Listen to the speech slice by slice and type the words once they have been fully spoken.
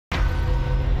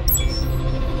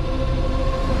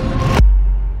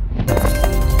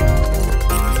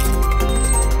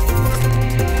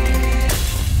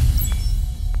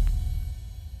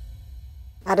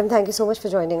Adam, thank you so much for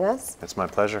joining us. It's my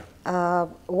pleasure.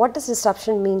 What does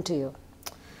disruption mean to you?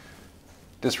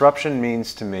 Disruption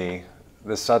means to me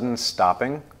the sudden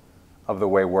stopping of the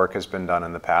way work has been done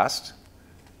in the past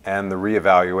and the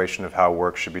reevaluation of how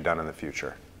work should be done in the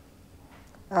future.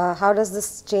 How does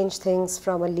this change things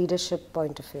from a leadership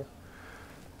point of view?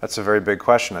 That's a very big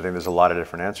question. I think there's a lot of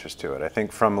different answers to it. I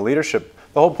think from a leadership,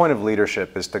 the whole point of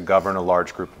leadership is to govern a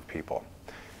large group of people.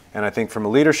 And I think from a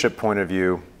leadership point of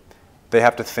view, they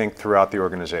have to think throughout the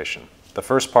organization. The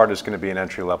first part is going to be an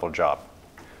entry-level job.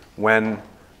 When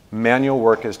manual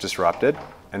work is disrupted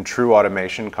and true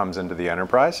automation comes into the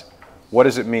enterprise, what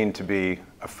does it mean to be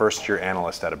a first-year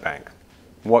analyst at a bank?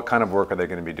 What kind of work are they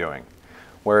going to be doing?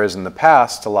 Whereas in the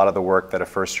past, a lot of the work that a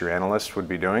first-year analyst would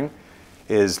be doing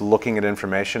is looking at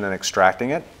information and extracting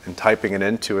it and typing it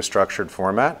into a structured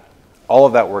format. All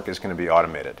of that work is going to be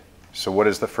automated. So what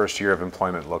does the first year of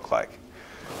employment look like?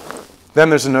 Then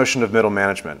there's a notion of middle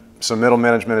management. So middle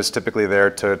management is typically there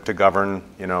to govern,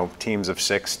 teams of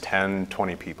 6, 10,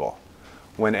 20 people.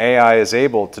 When AI is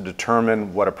able to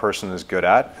determine what a person is good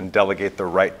at and delegate the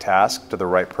right task to the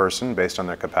right person based on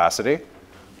their capacity,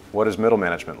 what does middle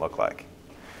management look like?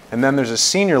 And then there's a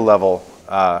senior level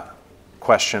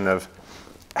question of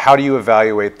how do you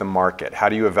evaluate the market? How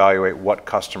do you evaluate what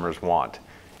customers want?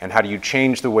 And how do you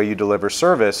change the way you deliver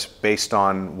service based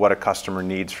on what a customer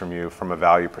needs from you from a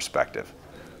value perspective?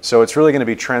 So it's really going to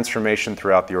be transformation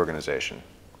throughout the organization.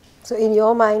 So in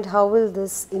your mind, how will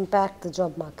this impact the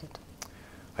job market?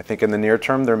 I think in the near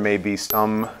term, there may be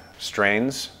some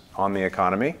strains on the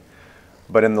economy.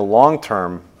 But in the long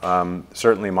term,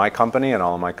 certainly my company and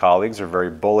all of my colleagues are very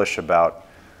bullish about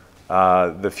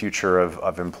the future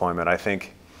of employment. I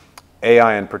think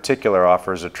AI in particular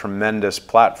offers a tremendous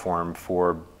platform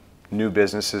for new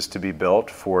businesses to be built,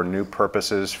 for new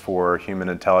purposes for human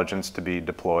intelligence to be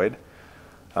deployed.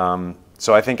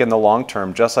 So I think in the long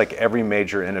term, just like every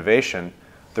major innovation,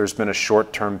 there's been a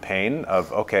short-term pain of,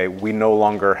 okay, we no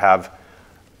longer have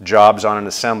jobs on an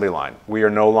assembly line. We are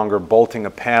no longer bolting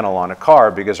a panel on a car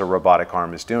because a robotic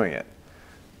arm is doing it.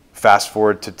 Fast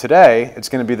forward to today, it's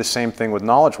going to be the same thing with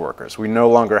knowledge workers. We no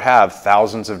longer have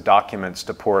thousands of documents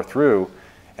to pour through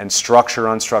and structure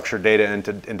unstructured data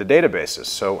into databases.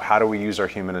 So how do we use our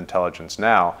human intelligence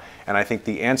now? And I think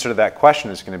the answer to that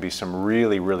question is going to be some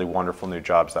really, really wonderful new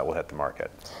jobs that will hit the market.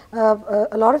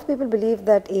 A lot of people believe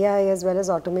that AI as well as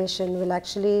automation will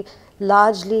actually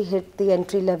largely hit the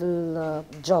entry-level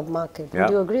job market. Yeah.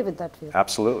 Do you agree with that view?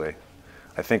 Absolutely.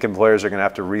 I think employers are going to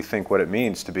have to rethink what it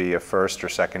means to be a first or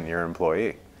second year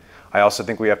employee. I also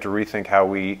think we have to rethink how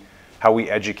we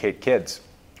educate kids.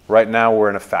 Right now we're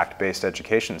in a fact-based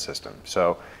education system.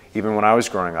 So even when I was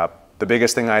growing up, the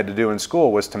biggest thing I had to do in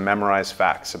school was to memorize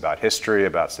facts about history,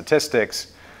 about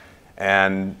statistics,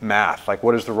 and math. Like,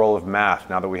 what is the role of math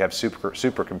now that we have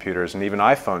supercomputers and even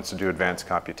iPhones to do advanced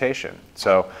computation?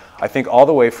 So I think all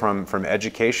the way from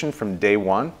education from day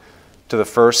one to the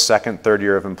first, second, third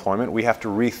year of employment, we have to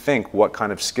rethink what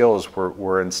kind of skills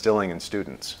we're instilling in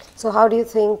students. So how do you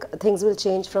think things will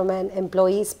change from an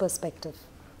employee's perspective?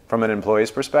 From an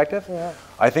employee's perspective, yeah.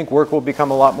 I think work will become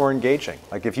a lot more engaging.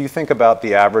 Like if you think about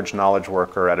the average knowledge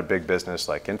worker at a big business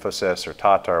like Infosys or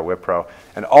Tata or Wipro,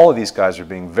 and all of these guys are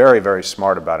being very, very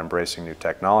smart about embracing new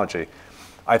technology,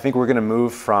 I think we're going to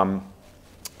move from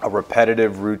a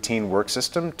repetitive, routine work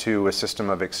system to a system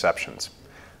of exceptions.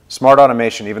 Smart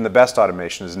automation, even the best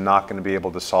automation, is not going to be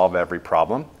able to solve every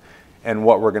problem. And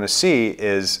what we're going to see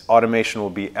is automation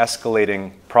will be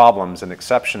escalating problems and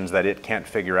exceptions that it can't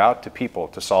figure out to people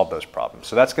to solve those problems.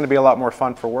 So that's going to be a lot more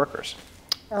fun for workers.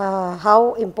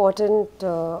 How important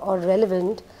or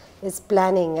relevant is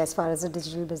planning as far as a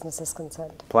digital business is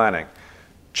concerned? Planning.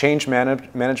 Change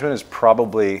management is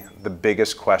probably the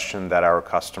biggest question that our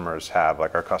customers have.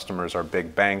 Like our customers are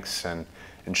big banks and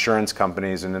insurance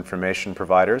companies and information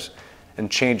providers. And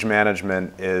change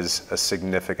management is a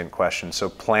significant question. So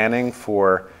planning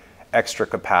for extra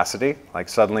capacity, like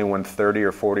suddenly when 30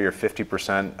 or 40 or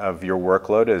 50% of your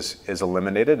workload is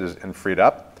eliminated and freed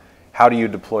up, how do you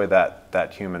deploy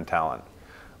that human talent?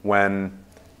 When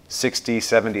 60,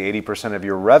 70, 80% of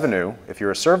your revenue, if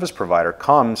you're a service provider,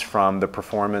 comes from the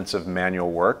performance of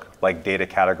manual work, like data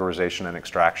categorization and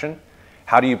extraction,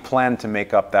 how do you plan to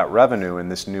make up that revenue in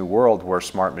this new world where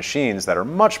smart machines that are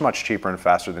much, much cheaper and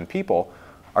faster than people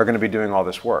are going to be doing all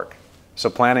this work? So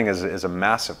planning is a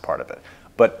massive part of it.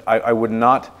 But I would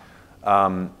not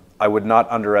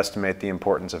underestimate the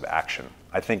importance of action.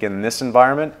 I think in this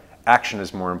environment, action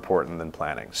is more important than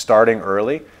planning. Starting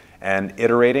early and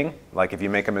iterating, like if you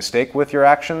make a mistake with your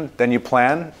action, then you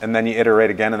plan, and then you iterate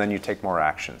again, and then you take more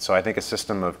action. So I think a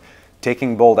system of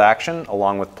taking bold action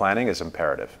along with planning is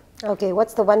imperative. Okay,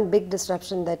 what's the one big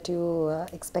disruption that you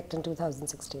expect in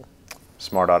 2016?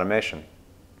 Smart automation.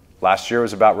 Last year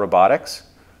was about robotics,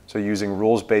 so using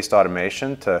rules-based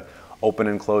automation to open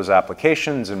and close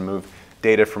applications and move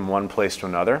data from one place to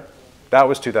another. That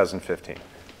was 2015.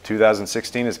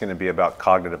 2016 is going to be about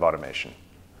cognitive automation.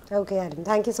 Okay, Adam,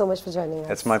 thank you so much for joining us.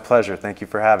 It's my pleasure. Thank you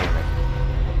for having me.